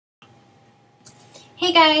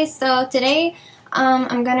Hey guys, so today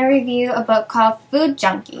I'm going to review a book called Food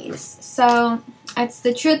Junkies. So it's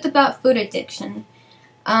The Truth About Food Addiction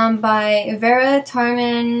by Vera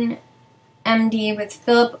Tarman, MD, with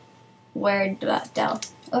Philip Wardell.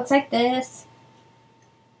 It looks like this.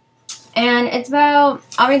 And it's about,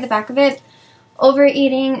 I'll read the back of it,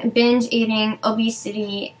 overeating, binge eating,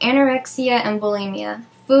 obesity, anorexia, and bulimia.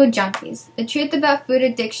 Food Junkies. The Truth About Food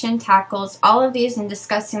Addiction tackles all of these in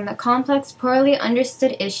discussing the complex, poorly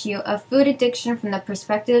understood issue of food addiction from the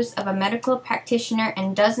perspectives of a medical practitioner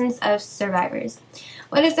and dozens of survivors.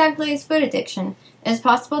 What exactly is food addiction? It is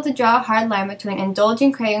possible to draw a hard line between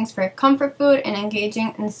indulging cravings for comfort food and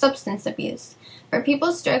engaging in substance abuse. For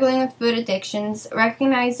people struggling with food addictions,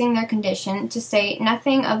 recognizing their condition, to say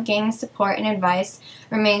nothing of gaining support and advice,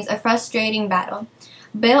 remains a frustrating battle.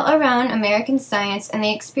 Built around American science and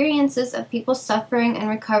the experiences of people suffering and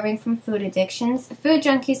recovering from food addictions, Food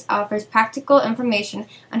Junkies offers practical information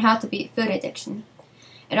on how to beat food addiction.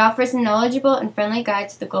 It offers a knowledgeable and friendly guide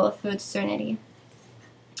to the goal of food serenity.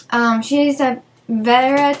 Vera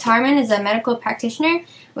Tarman is a medical practitioner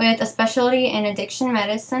with a specialty in addiction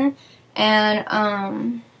medicine,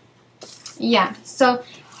 and so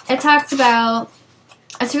it talks about.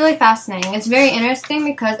 It's really fascinating. It's very interesting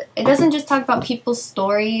because it doesn't just talk about people's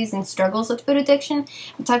stories and struggles with food addiction.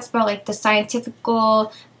 It talks about like the scientific,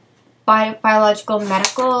 biological,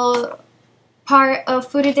 medical part of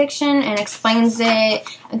food addiction and explains it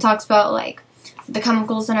and talks about like the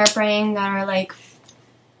chemicals in our brain that are like,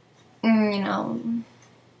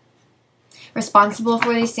 responsible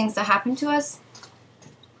for these things that happen to us.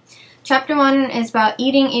 Chapter 1 is about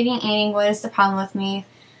eating. What is the problem with me?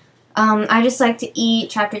 I just like to eat.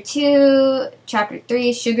 Chapter 2, Chapter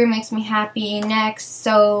 3, sugar makes me happy. Next,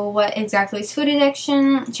 so what exactly is food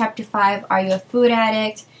addiction? Chapter 5, are you a food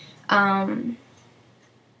addict?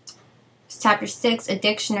 Chapter 6,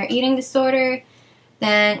 addiction or eating disorder.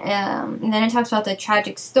 Then it talks about the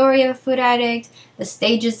tragic story of a food addict, the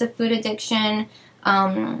stages of food addiction.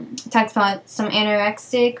 It talks about some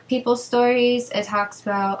anorexic people's stories. It talks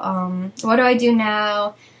about what do I do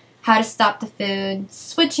now? How to stop the food,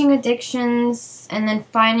 switching addictions, and then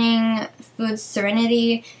finding food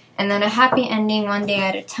serenity, and then a happy ending one day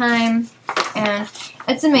at a time. And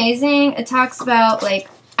it's amazing. It talks about, like,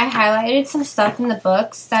 I highlighted some stuff in the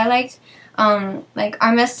books that I liked. Like,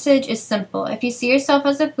 our message is simple. If you see yourself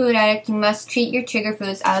as a food addict, you must treat your trigger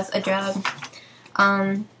foods as a drug.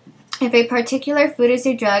 If a particular food is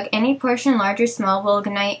your drug, any portion, large or small, will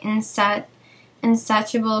ignite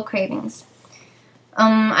insatiable cravings.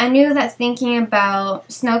 I knew that thinking about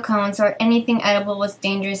snow cones or anything edible was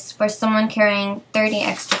dangerous for someone carrying 30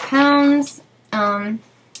 extra pounds.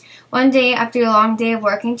 One day, after a long day of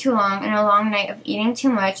working too long and a long night of eating too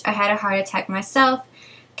much, I had a heart attack myself.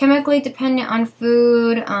 Chemically dependent on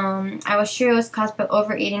food. I was sure it was caused by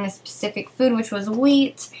overeating a specific food, which was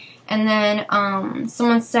wheat. And then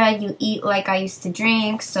someone said, you eat like I used to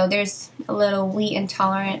drink, so there's a little wheat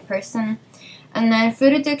intolerant person. And then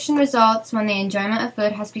food addiction results when the enjoyment of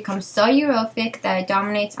food has become so euphoric that it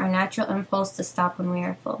dominates our natural impulse to stop when we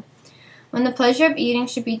are full. When the pleasure of eating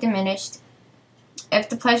should be diminished, if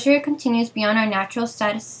the pleasure continues beyond our natural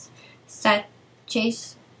satiation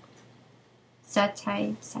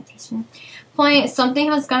point, something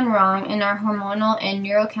has gone wrong in our hormonal and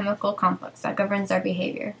neurochemical complex that governs our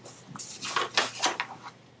behavior.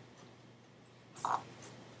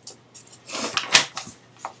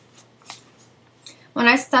 When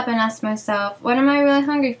I stop and ask myself, what am I really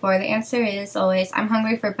hungry for? The answer is always, I'm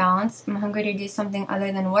hungry for balance. I'm hungry to do something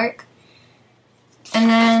other than work. And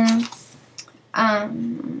then,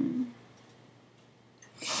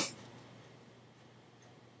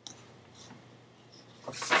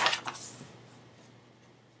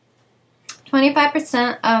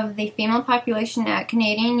 25% of the female population at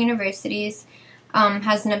Canadian universities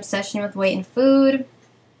has an obsession with weight and food.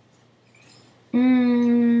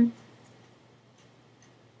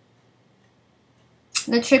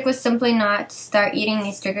 The trick was simply not to start eating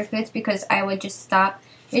these trigger foods because I would just stop,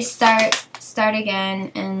 start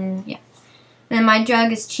again, and yeah. And then my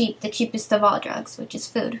drug is cheap, the cheapest of all drugs, which is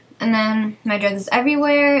food. And then my drug is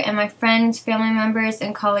everywhere, and my friends, family members,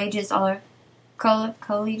 and colleagues are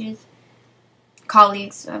all users.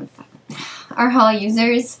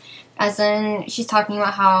 As in, she's talking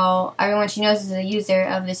about how everyone she knows is a user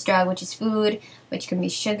of this drug, which is food, which can be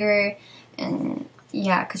sugar, and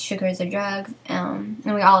yeah, because sugar is a drug, and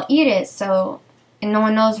we all eat it, so, and no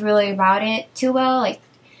one knows really about it too well, like,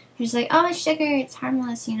 they're just like, oh, it's sugar, it's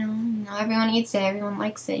harmless, everyone eats it, everyone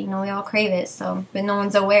likes it, we all crave it, so, but no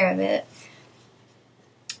one's aware of it.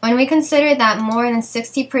 When we consider that more than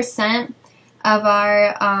 60% of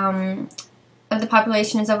the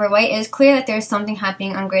population is overweight, it is clear that there is something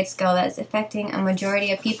happening on a great scale that is affecting a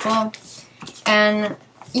majority of people. And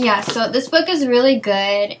yeah, so this book is really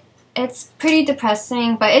good. It's pretty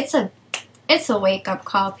depressing, but it's a wake-up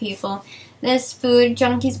call, people. This Food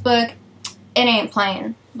Junkies book, it ain't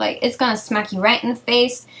playing. Like, it's gonna smack you right in the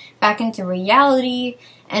face, back into reality,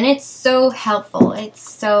 and it's so helpful. It's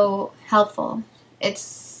so helpful. It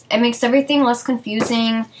makes everything less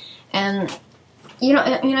confusing, and you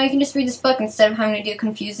can just read this book instead of having to do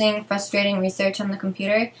confusing, frustrating research on the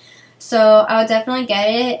computer. So I would definitely get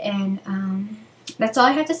it, and that's all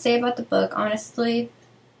I have to say about the book, honestly.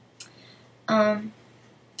 I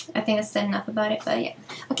think I said enough about it, but yeah.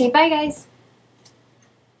 Okay, bye guys.